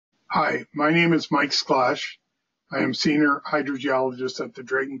Hi, my name is Mike Sklash. I am Senior Hydrogeologist at the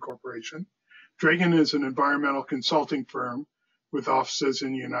Dragon Corporation. Dragon is an environmental consulting firm with offices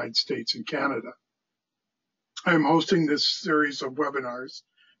in the United States and Canada. I am hosting this series of webinars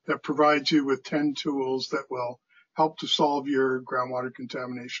that provide you with 10 tools that will help to solve your groundwater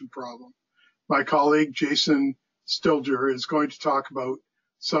contamination problem. My colleague, Jason Stilger, is going to talk about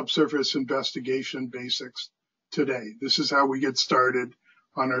subsurface investigation basics today. This is how we get started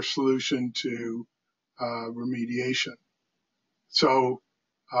on our solution to remediation. So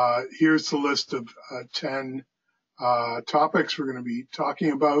here's the list of 10 topics we're going to be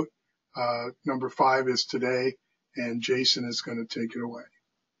talking about. Number 5 is today, and Jason is going to take it away.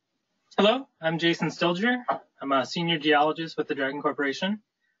 Hello, I'm Jason Stilger. I'm a senior geologist with the Dragon Corporation.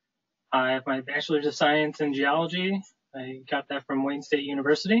 I have my Bachelor's of Science in Geology. I got that from Wayne State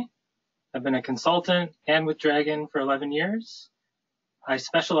University. I've been a consultant and with Dragon for 11 years. I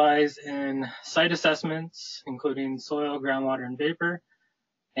specialize in site assessments, including soil, groundwater, and vapor,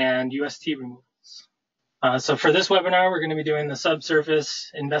 and UST removals. So for this webinar, we're going to be doing the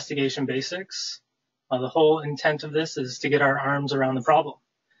subsurface investigation basics. The whole intent of this is to get our arms around the problem.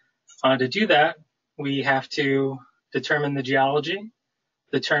 To do that, we have to determine the geology,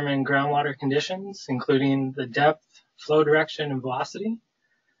 determine groundwater conditions, including the depth, flow direction, and velocity,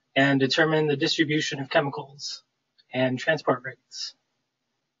 and determine the distribution of chemicals and transport rates.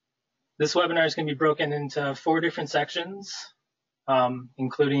 This webinar is going to be broken into 4 different sections,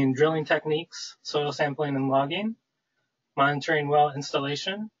 including drilling techniques, soil sampling and logging, monitoring well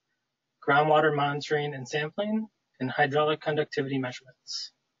installation, groundwater monitoring and sampling, and hydraulic conductivity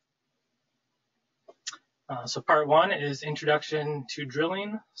measurements. So part 1 is introduction to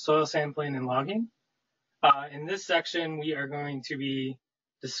drilling, soil sampling, and logging. In this section, we are going to be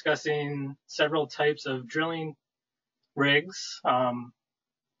discussing several types of drilling rigs.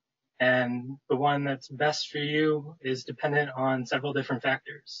 And the one that's best for you is dependent on several different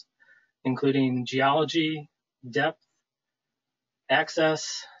factors, including geology, depth,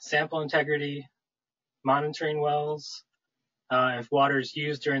 access, sample integrity, monitoring wells, if water is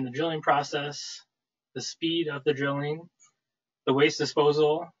used during the drilling process, the speed of the drilling, the waste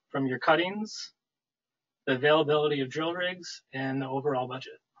disposal from your cuttings, the availability of drill rigs, and the overall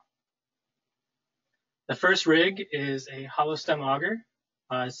budget. The first rig is a hollow stem auger.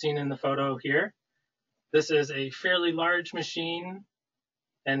 As seen in the photo here. This is a fairly large machine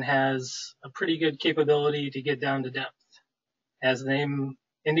and has a pretty good capability to get down to depth. As the name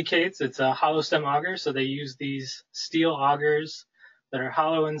indicates, it's a hollow stem auger, so they use these steel augers that are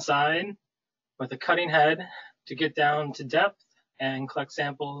hollow inside with a cutting head to get down to depth and collect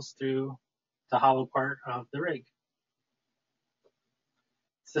samples through the hollow part of the rig.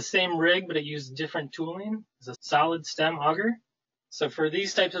 It's the same rig, but it uses different tooling. It's a solid stem auger. So for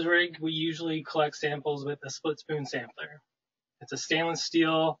these types of rig, we usually collect samples with a split spoon sampler. It's a stainless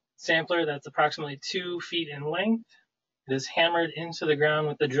steel sampler that's approximately 2 feet in length. It is hammered into the ground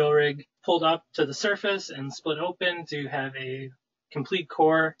with the drill rig pulled up to the surface and split open to have a complete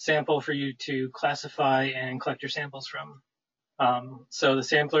core sample for you to classify and collect your samples from. So the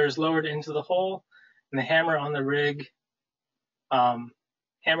sampler is lowered into the hole, and the hammer on the rig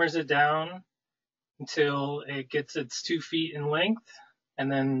hammers it down until it gets its 2 feet in length,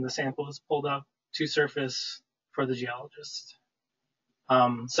 and then the sample is pulled up to surface for the geologist.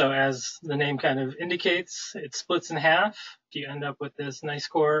 So as the name kind of indicates, it splits in half. You end up with this nice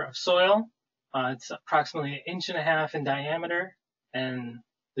core of soil. It's approximately 1.5 inches in diameter, and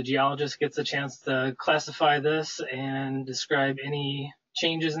the geologist gets a chance to classify this and describe any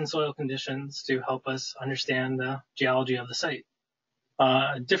changes in soil conditions to help us understand the geology of the site.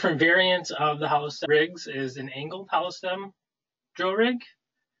 A different variant of the hollow stem rigs is an angled hollow stem drill rig.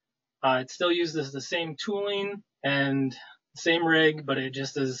 It still uses the same tooling and the same rig, but it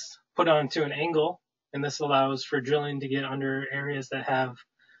just is put onto an angle, and this allows for drilling to get under areas that have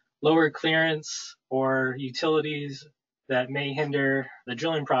lower clearance or utilities that may hinder the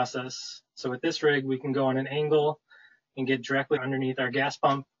drilling process. So with this rig, we can go on an angle and get directly underneath our gas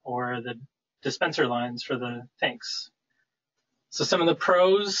pump or the dispenser lines for the tanks. So some of the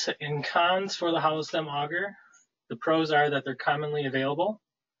pros and cons for the hollow stem auger. The pros are that they're commonly available,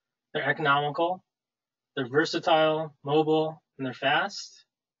 they're economical, they're versatile, mobile, and they're fast.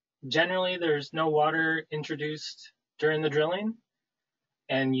 Generally, there's no water introduced during the drilling,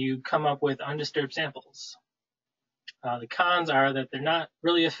 and you come up with undisturbed samples. The cons are that they're not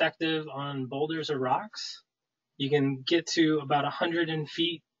really effective on boulders or rocks. You can get to about 100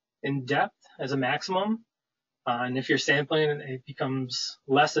 feet in depth as a maximum. And if you're sampling, it becomes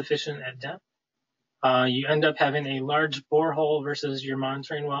less efficient at depth. you end up having a large borehole versus your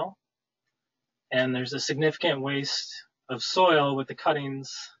monitoring well. And there's a significant waste of soil with the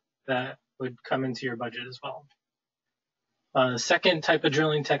cuttings that would come into your budget as well. The second type of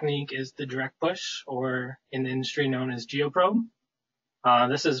drilling technique is the direct push, or in the industry known as geoprobe.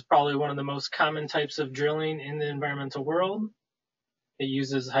 This is probably one of the most common types of drilling in the environmental world. It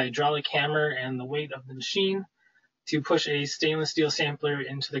uses a hydraulic hammer and the weight of the machine to push a stainless steel sampler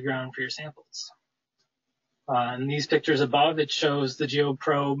into the ground for your samples. In these pictures above, it shows the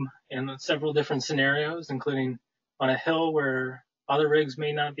geoprobe in several different scenarios, including on a hill where other rigs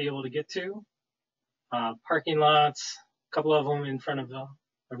may not be able to get to, parking lots, a couple of them in front of a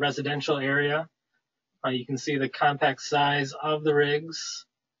residential area. You can see the compact size of the rigs.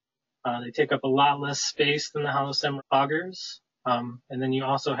 They take up a lot less space than the hollow stem augers. And then you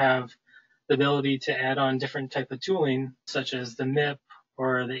also have the ability to add on different type of tooling, such as the MIP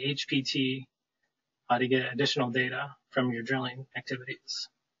or the HPT, to get additional data from your drilling activities.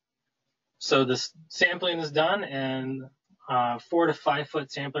 So this sampling is done, and 4 to 5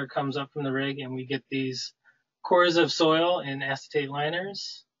 foot sampler comes up from the rig, and we get these cores of soil in acetate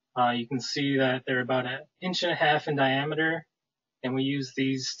liners. You can see that they're about 1.5 inches in diameter, and we use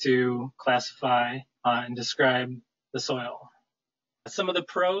these to classify and describe the soil. Some of the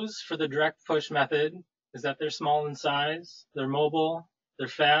pros for the direct push method is that they're small in size, they're mobile, they're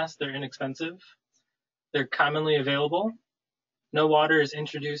fast, they're inexpensive, they're commonly available. No water is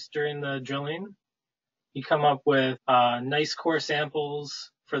introduced during the drilling. You come up with nice core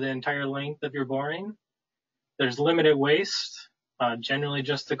samples for the entire length of your boring. There's limited waste, generally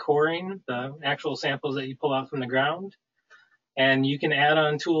just the coring, the actual samples that you pull out from the ground. And you can add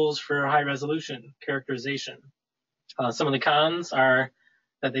on tools for high resolution characterization. Some of the cons are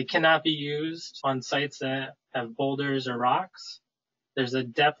that they cannot be used on sites that have boulders or rocks. There's a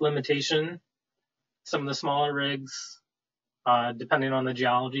depth limitation. Some of the smaller rigs, depending on the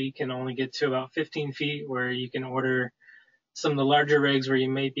geology, can only get to about 15 feet, where you can order some of the larger rigs where you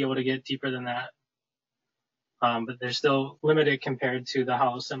may be able to get deeper than that. But they're still limited compared to the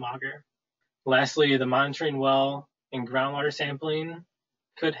hollow stem auger. Lastly, the monitoring well and groundwater sampling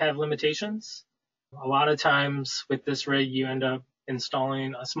could have limitations. A lot of times with this rig, you end up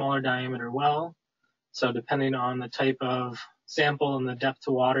installing a smaller diameter well. So depending on the type of sample and the depth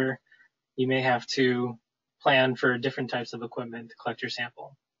to water, you may have to plan for different types of equipment to collect your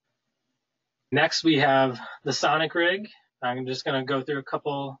sample. Next, we have the sonic rig. I'm just going to go through a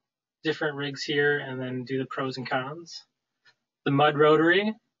couple different rigs here and then do the pros and cons. The mud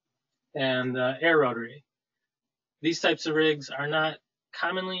rotary and the air rotary. These types of rigs are not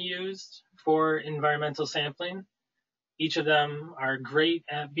commonly used for environmental sampling. Each of them are great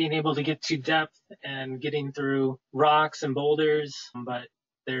at being able to get to depth and getting through rocks and boulders, but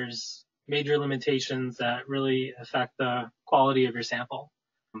there's major limitations that really affect the quality of your sample.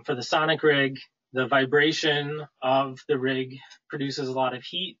 For the sonic rig, the vibration of the rig produces a lot of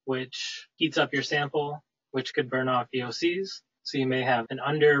heat, which heats up your sample, which could burn off VOCs. So you may have an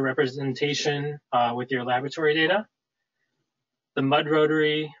underrepresentation with your laboratory data. The mud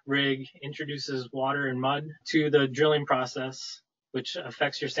rotary rig introduces water and mud to the drilling process, which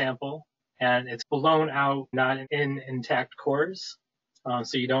affects your sample, and it's blown out, not in intact cores.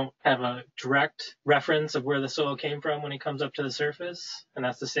 So you don't have a direct reference of where the soil came from when it comes up to the surface. And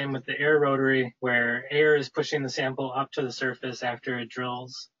that's the same with the air rotary, where air is pushing the sample up to the surface after it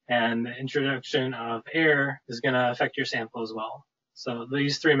drills. And the introduction of air is going to affect your sample as well. So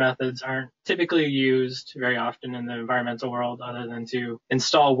these three methods aren't typically used very often in the environmental world, other than to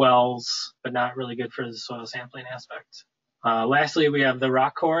install wells, but not really good for the soil sampling aspect. Lastly, we have the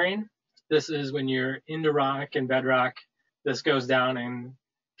rock coring. This is when you're into rock and bedrock. This goes down and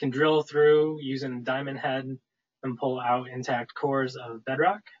can drill through using a diamond head and pull out intact cores of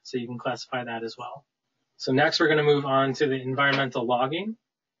bedrock. So you can classify that as well. So next we're going to move on to the environmental logging.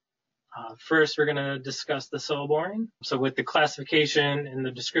 First, we're going to discuss the soil boring. So with the classification and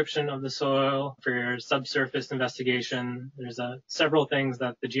the description of the soil for your subsurface investigation, there's several things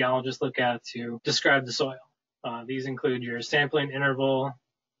that the geologists look at to describe the soil. These include your sampling interval,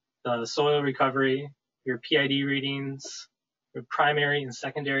 the soil recovery, your PID readings, your primary and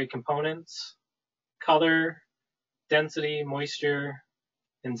secondary components, color, density, moisture,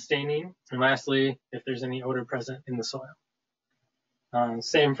 and staining. And lastly, if there's any odor present in the soil.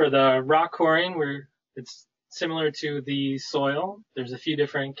 Same for the rock coring, where it's similar to the soil. There's a few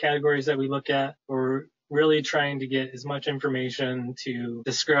different categories that we look at. We're really trying to get as much information to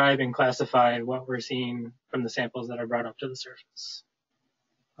describe and classify what we're seeing from the samples that are brought up to the surface.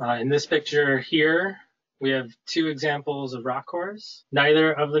 In this picture here, We have two examples of rock cores.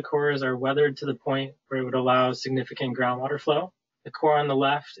 Neither of the cores are weathered to the point where it would allow significant groundwater flow. The core on the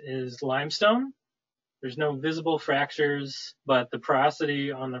left is limestone. There's no visible fractures, but the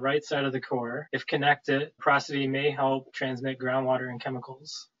porosity on the right side of the core, if connected, porosity may help transmit groundwater and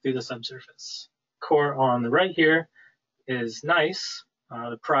chemicals through the subsurface. Core on the right here is gneiss.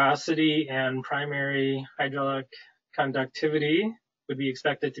 The porosity and primary hydraulic conductivity would be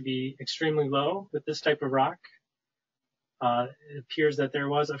expected to be extremely low with this type of rock. It appears that there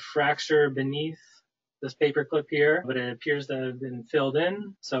was a fracture beneath this paperclip here, but it appears to have been filled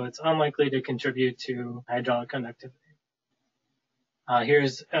in, so it's unlikely to contribute to hydraulic conductivity.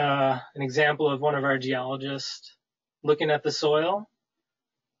 Here's an example of one of our geologists looking at the soil.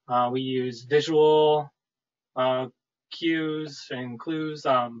 We use visual cues and clues,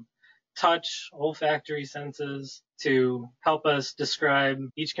 touch, olfactory senses to help us describe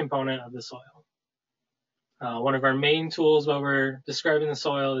each component of the soil. One of our main tools while we're describing the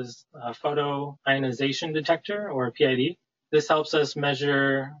soil is a photoionization detector, or PID. This helps us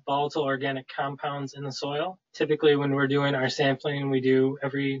measure volatile organic compounds in the soil. Typically, when we're doing our sampling, we do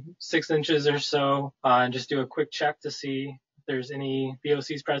every 6 inches or so and just do a quick check to see if there's any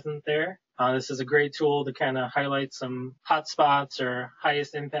VOCs present there. This is a great tool to kind of highlight some hot spots or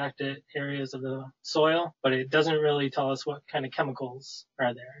highest impacted areas of the soil, but it doesn't really tell us what kind of chemicals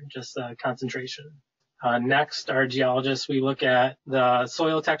are there, just concentration. Next, our geologists, we look at the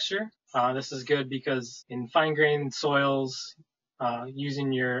soil texture. This is good because in fine-grained soils,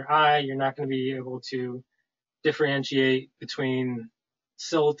 using your eye, you're not going to be able to differentiate between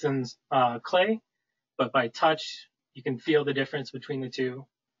silt and clay, but by touch, you can feel the difference between the two.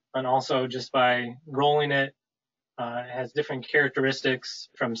 And also just by rolling it, it has different characteristics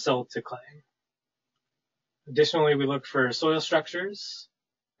from silt to clay. Additionally, we look for soil structures.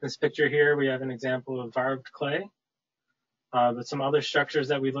 In this picture here, we have an example of barbed clay. But some other structures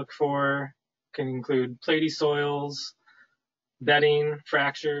that we look for can include platy soils, bedding,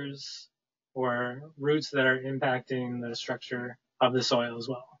 fractures, or roots that are impacting the structure of the soil as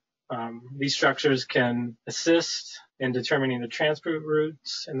well. These structures can assist in determining the transport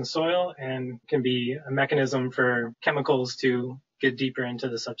routes in the soil and can be a mechanism for chemicals to get deeper into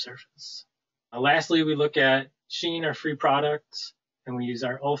the subsurface. Lastly, we look at sheen or free products, and we use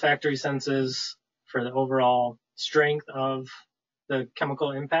our olfactory senses for the overall strength of the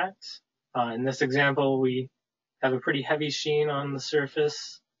chemical impact. In this example, we have a pretty heavy sheen on the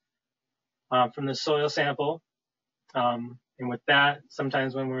surface from the soil sample. And with that,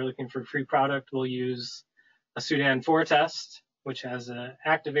 sometimes when we're looking for free product, we'll use a Sudan 4 test, which has an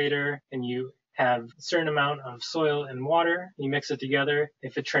activator, and you have a certain amount of soil and water. You mix it together.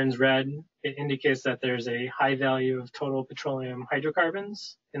 If it turns red, it indicates that there's a high value of total petroleum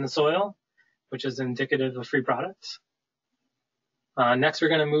hydrocarbons in the soil, which is indicative of free products. Next, we're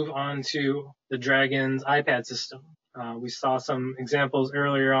going to move on to the Dragon's iPad system. We saw some examples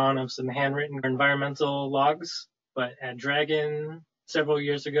earlier on of some handwritten environmental logs, but at Dragon, several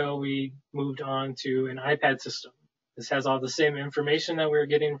years ago, we moved on to an iPad system. This has all the same information that we were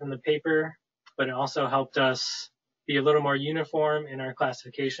getting from the paper, but it also helped us be a little more uniform in our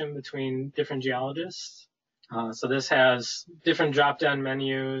classification between different geologists. So this has different drop-down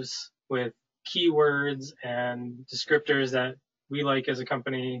menus with keywords and descriptors that we like as a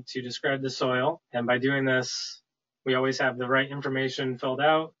company to describe the soil. And by doing this, we always have the right information filled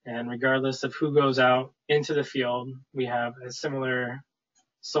out, and regardless of who goes out into the field, we have a similar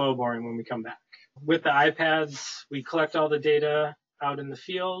soil boring when we come back. With the iPads, we collect all the data out in the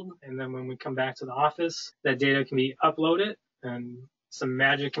field, and then when we come back to the office, that data can be uploaded, and some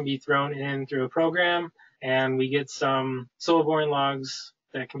magic can be thrown in through a program, and we get some soil boring logs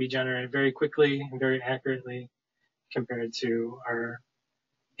that can be generated very quickly and very accurately compared to our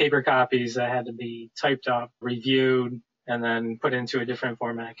paper copies that had to be typed up, reviewed, and then put into a different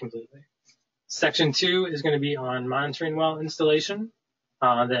format completely. Section 2 is going to be on monitoring well installation.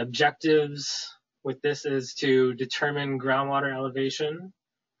 The objectives with this is to determine groundwater elevation,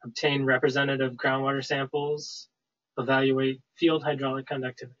 obtain representative groundwater samples, evaluate field hydraulic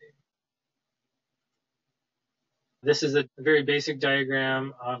conductivity. This is a very basic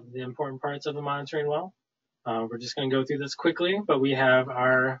diagram of the important parts of a monitoring well. We're just going to go through this quickly, but we have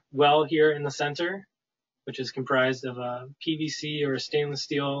our well here in the center, which is comprised of a PVC or a stainless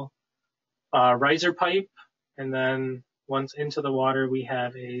steel riser pipe. And then once into the water, we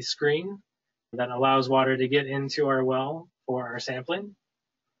have a screen that allows water to get into our well for our sampling.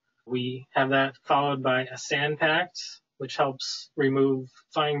 We have that followed by a sand pact, which helps remove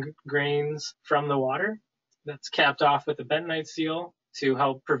fine grains from the water. That's capped off with a bentonite seal. to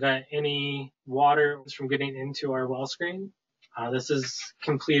help prevent any water from getting into our well screen. This is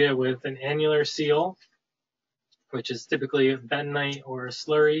completed with an annular seal, which is typically a bentonite or a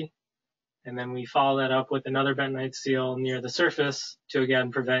slurry. And then we follow that up with another bentonite seal near the surface to,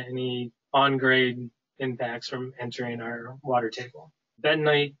 again, prevent any on-grade impacts from entering our water table.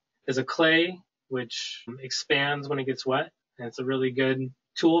 Bentonite is a clay which expands when it gets wet, and it's a really good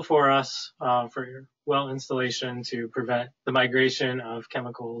tool for us for well installation to prevent the migration of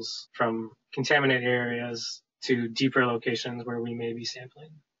chemicals from contaminated areas to deeper locations where we may be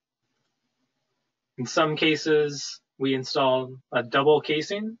sampling. In some cases, we installed a double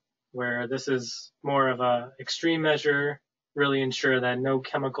casing, where this is more of an extreme measure, really ensure that no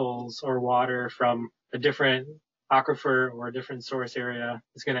chemicals or water from a different aquifer or a different source area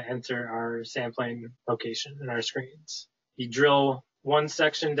is going to enter our sampling location in our screens. You drill one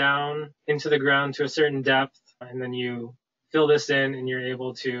section down into the ground to a certain depth, and then you fill this in, and you're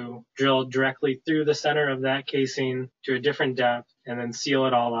able to drill directly through the center of that casing to a different depth and then seal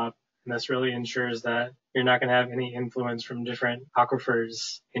it all up. And this really ensures that you're not going to have any influence from different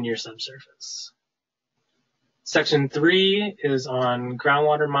aquifers in your subsurface. Section 3 is on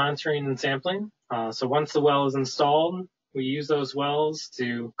groundwater monitoring and sampling. So once the well is installed, we use those wells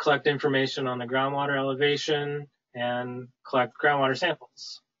to collect information on the groundwater elevation and collect groundwater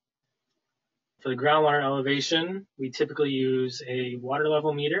samples. For the groundwater elevation, we typically use a water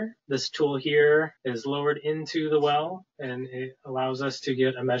level meter. This tool here is lowered into the well, and it allows us to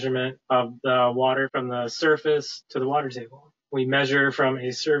get a measurement of the water from the surface to the water table. We measure from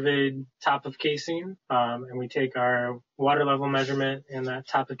a surveyed top of casing, and we take our water level measurement in that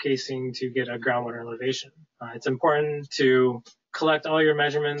top of casing to get a groundwater elevation. It's important to collect all your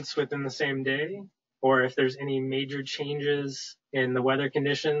measurements within the same day, or if there's any major changes in the weather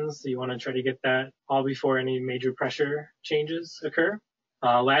conditions, you want to try to get that all before any major pressure changes occur.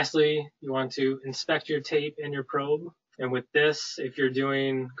 Lastly, you want to inspect your tape and your probe. And with this, if you're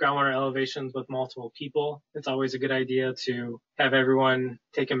doing groundwater elevations with multiple people, it's always a good idea to have everyone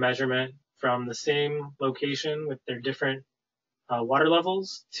take a measurement from the same location with their different water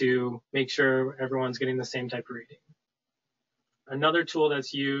levels to make sure everyone's getting the same type of reading. Another tool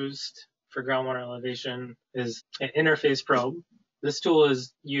that's used for groundwater elevation is an interface probe. This tool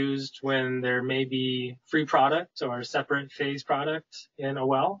is used when there may be free product or separate phase product in a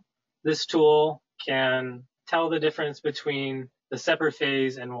well. This tool can tell the difference between the separate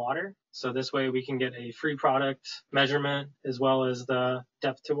phase and water. So this way we can get a free product measurement as well as the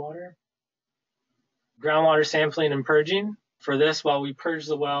depth to water. Groundwater sampling and purging. For this, while we purge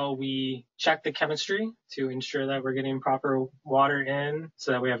the well, we check the chemistry to ensure that we're getting proper water in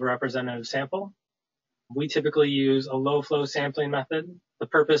so that we have a representative sample. We typically use a low flow sampling method. The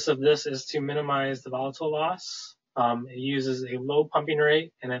purpose of this is to minimize the volatile loss. It uses a low pumping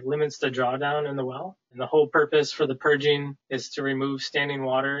rate and it limits the drawdown in the well. And the whole purpose for the purging is to remove standing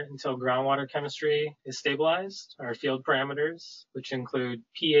water until groundwater chemistry is stabilized, our field parameters, which include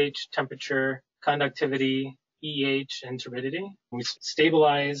pH, temperature, conductivity, EH, and turbidity. We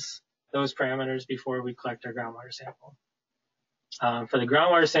stabilize those parameters before we collect our groundwater sample. For the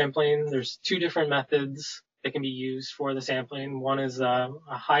groundwater sampling, there's two different methods that can be used for the sampling. One is a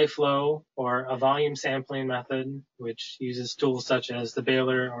high flow or a volume sampling method, which uses tools such as the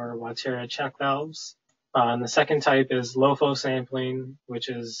Baylor or Wattera check valves. And the second type is low flow sampling, which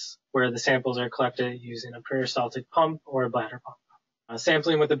is where the samples are collected using a peristaltic pump or a bladder pump.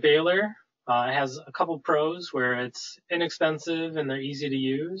 Sampling with a Baylor has a couple pros where it's inexpensive and they're easy to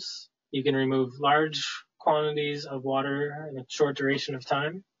use. You can remove large quantities of water in a short duration of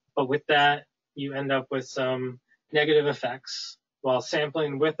time, but with that, you end up with some negative effects. While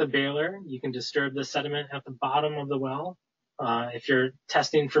sampling with a Baylor, you can disturb the sediment at the bottom of the well. If you're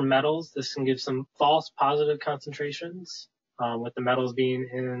testing for metals, this can give some false positive concentrations, with the metals being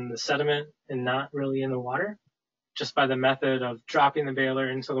in the sediment and not really in the water. Just by the method of dropping the Baylor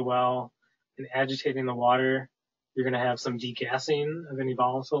into the well and agitating the water, you're going to have some degassing of any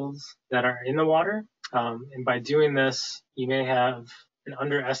volatiles that are in the water. And by doing this, you may have an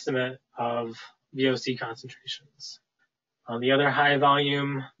underestimate of VOC concentrations. The other high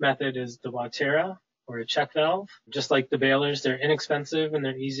volume method is the Wattera or a check valve. Just like the Baylors, they're inexpensive and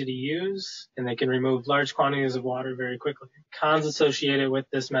they're easy to use, and they can remove large quantities of water very quickly. Cons associated with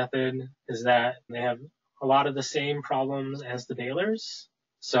this method is that they have a lot of the same problems as the Baylors.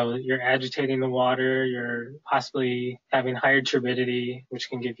 So you're agitating the water, you're possibly having higher turbidity, which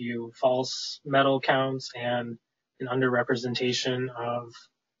can give you false metal counts and an underrepresentation of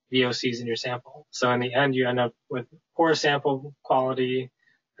VOCs in your sample. So in the end, you end up with poor sample quality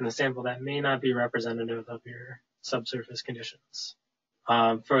and a sample that may not be representative of your subsurface conditions.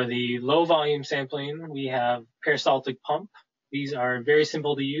 For the low volume sampling, we have peristaltic pump. These are very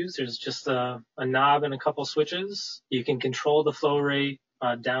simple to use. There's just a knob and a couple switches. You can control the flow rate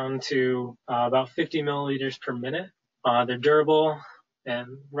down to about 50 milliliters per minute. They're durable and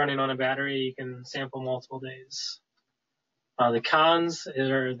running on a battery. You can sample multiple days. The cons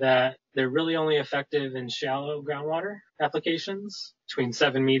are that they're really only effective in shallow groundwater applications between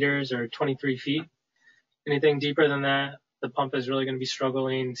 7 meters or 23 feet. Anything deeper than that, the pump is really going to be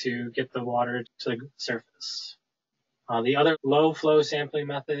struggling to get the water to the surface. The other low flow sampling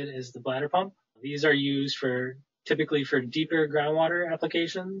method is the bladder pump. These are used typically for deeper groundwater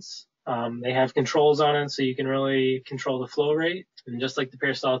applications. They have controls on it, so you can really control the flow rate. And just like the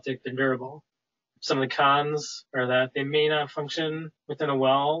peristaltic, they're durable. Some of the cons are that they may not function within a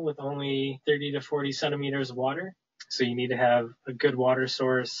well with only 30 to 40 centimeters of water. So you need to have a good water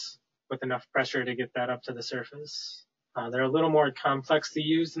source with enough pressure to get that up to the surface. They're a little more complex to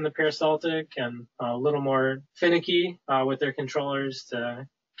use than the peristaltic and a little more finicky with their controllers to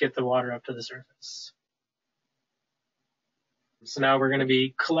get the water up to the surface. So now we're going to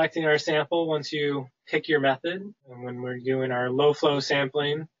be collecting our sample once you pick your method. And when we're doing our low flow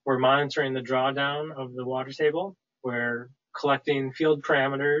sampling, we're monitoring the drawdown of the water table. We're collecting field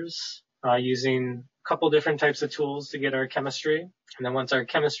parameters using a couple different types of tools to get our chemistry. And then once our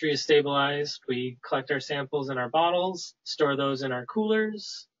chemistry is stabilized, we collect our samples in our bottles, store those in our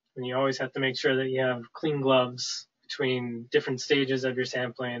coolers. And you always have to make sure that you have clean gloves between different stages of your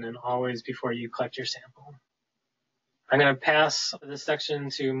sampling and always before you collect your sample. I'm going to pass this section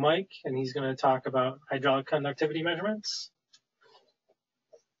to Mike, and he's going to talk about hydraulic conductivity measurements.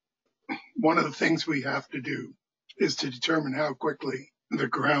 One of the things we have to do is to determine how quickly the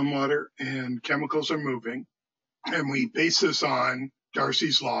groundwater and chemicals are moving. And we base this on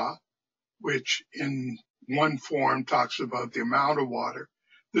Darcy's law, which in one form talks about the amount of water.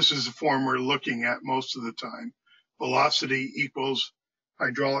 This is the form we're looking at most of the time. Velocity equals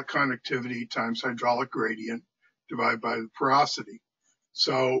hydraulic conductivity times hydraulic gradient divided by the porosity.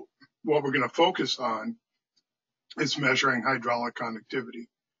 So what we're going to focus on is measuring hydraulic conductivity.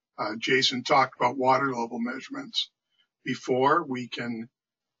 Jason talked about water level measurements before. We can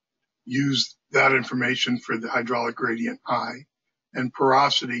use that information for the hydraulic gradient I, and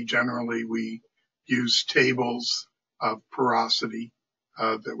porosity. Generally, we use tables of porosity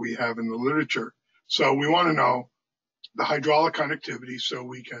that we have in the literature. So we want to know the hydraulic conductivity so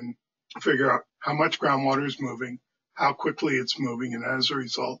we can figure out how much groundwater is moving, how quickly it's moving, and as a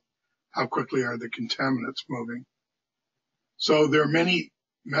result, how quickly are the contaminants moving. So there are many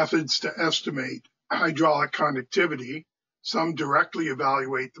methods to estimate hydraulic conductivity. Some directly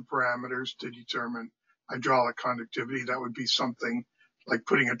evaluate the parameters to determine hydraulic conductivity. That would be something like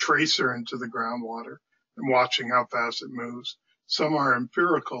putting a tracer into the groundwater and watching how fast it moves. Some are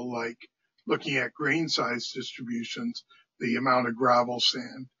empirical, like looking at grain size distributions, the amount of gravel,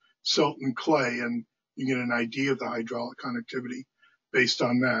 sand, silt, and clay, and you get an idea of the hydraulic conductivity based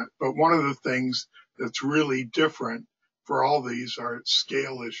on that. But one of the things that's really different for all these are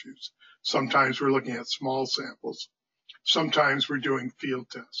scale issues. Sometimes we're looking at small samples. Sometimes we're doing field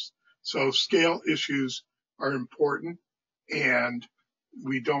tests. So scale issues are important, and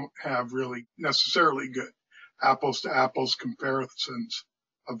we don't have really necessarily good apples to apples comparisons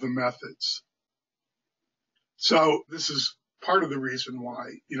of the methods. So this is part of the reason why,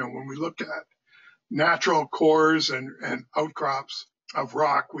 when we look at natural cores and outcrops of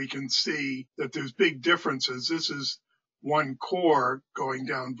rock, we can see that there's big differences. This is one core going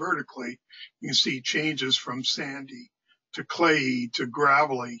down vertically. You can see changes from sandy to clayey to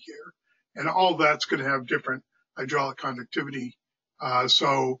gravelly here. And all that's going to have different hydraulic conductivity.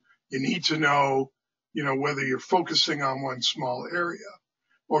 So you need to know, whether you're focusing on one small area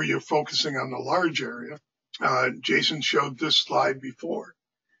or you're focusing on the large area. Jason showed this slide before.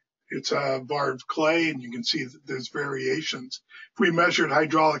 It's a bar of clay, and you can see that there's variations. If we measured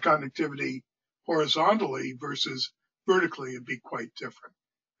hydraulic conductivity horizontally versus vertically, it'd be quite different.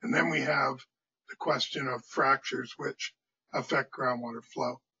 And then we have the question of fractures, which affect groundwater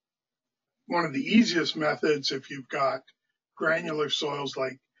flow. One of the easiest methods, if you've got granular soils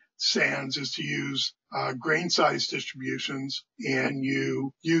like sands, is to use grain size distributions, and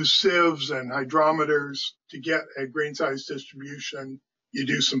you use sieves and hydrometers to get a grain size distribution. You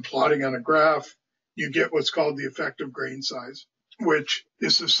do some plotting on a graph, you get what's called the effective grain size, which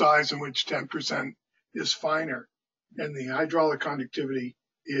is the size in which 10% is finer. And the hydraulic conductivity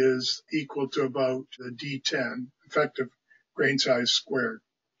is equal to about the D10, effective grain size squared.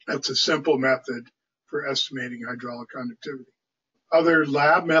 That's a simple method for estimating hydraulic conductivity. Other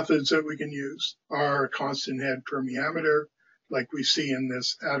lab methods that we can use are constant head permeameter, like we see in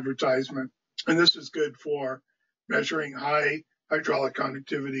this advertisement. And this is good for measuring high hydraulic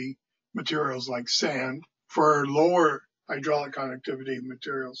conductivity materials like sand. For lower hydraulic conductivity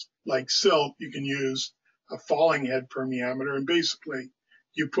materials like silt, you can use a falling head permeameter. And basically,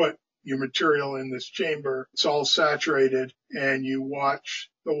 you put your material in this chamber, it's all saturated, and you watch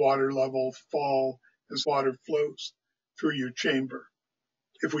the water level fall as water flows through your chamber.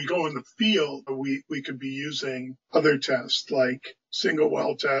 If we go in the field, we could be using other tests like single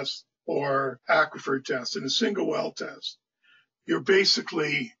well tests or aquifer tests. In a single well test, you're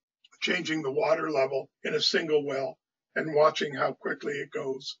basically changing the water level in a single well and watching how quickly it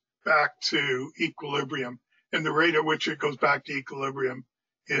goes back to equilibrium. And the rate at which it goes back to equilibrium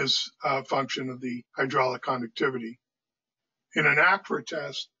is a function of the hydraulic conductivity. In an aquifer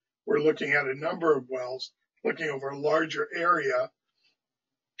test, we're looking at a number of wells, looking over a larger area.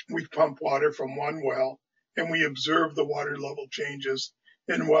 We pump water from one well, and we observe the water level changes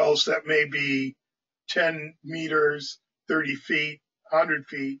in wells that may be 10 meters, 30 feet, 100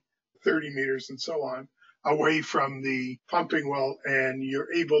 feet, 30 meters, and so on, away from the pumping well, and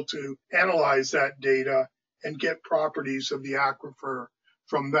you're able to analyze that data and get properties of the aquifer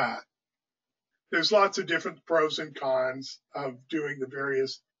from that. There's lots of different pros and cons of doing the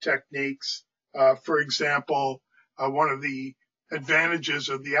various techniques. For example, one of the advantages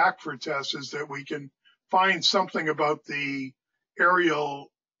of the aquifer test is that we can find something about the aerial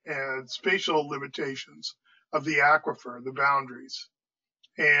and spatial limitations of the aquifer, the boundaries.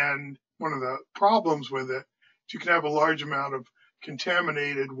 And one of the problems with it is you can have a large amount of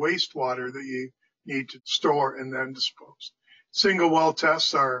contaminated wastewater that you need to store and then dispose. Single well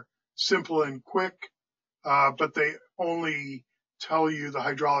tests are simple and quick, but they only tell you the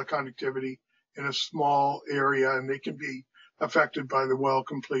hydraulic conductivity in a small area, and they can be affected by the well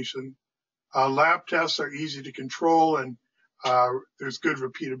completion. Lab tests are easy to control, and there's good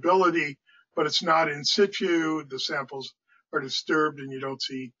repeatability, but it's not in situ. The samples are disturbed and you don't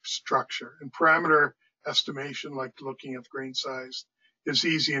see structure. And parameter estimation, like looking at the grain size, is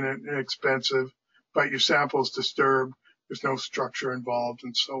easy and inexpensive, but your sample is disturbed, there's no structure involved,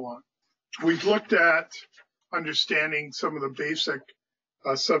 and so on. We've looked at understanding some of the basic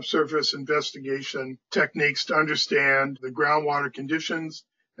subsurface investigation techniques to understand the groundwater conditions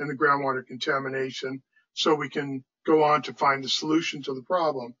and the groundwater contamination, so we can go on to find a solution to the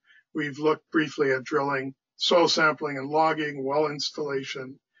problem. We've looked briefly at drilling, soil sampling and logging, well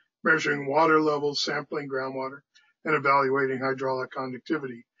installation, measuring water levels, sampling groundwater, and evaluating hydraulic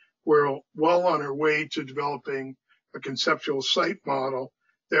conductivity. We're well on our way to developing a conceptual site model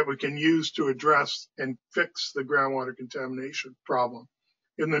that we can use to address and fix the groundwater contamination problem.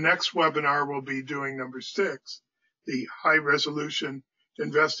 In the next webinar, we'll be doing number 6, the high resolution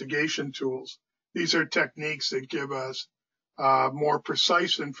investigation tools. These are techniques that give us more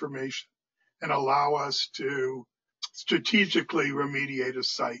precise information and allow us to strategically remediate a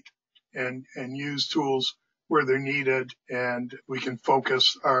site and use tools where they're needed, and we can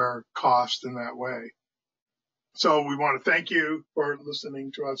focus our cost in that way. So we want to thank you for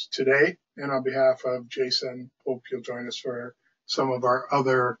listening to us today. And on behalf of Jason, hope you'll join us for some of our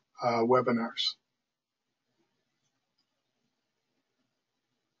other webinars.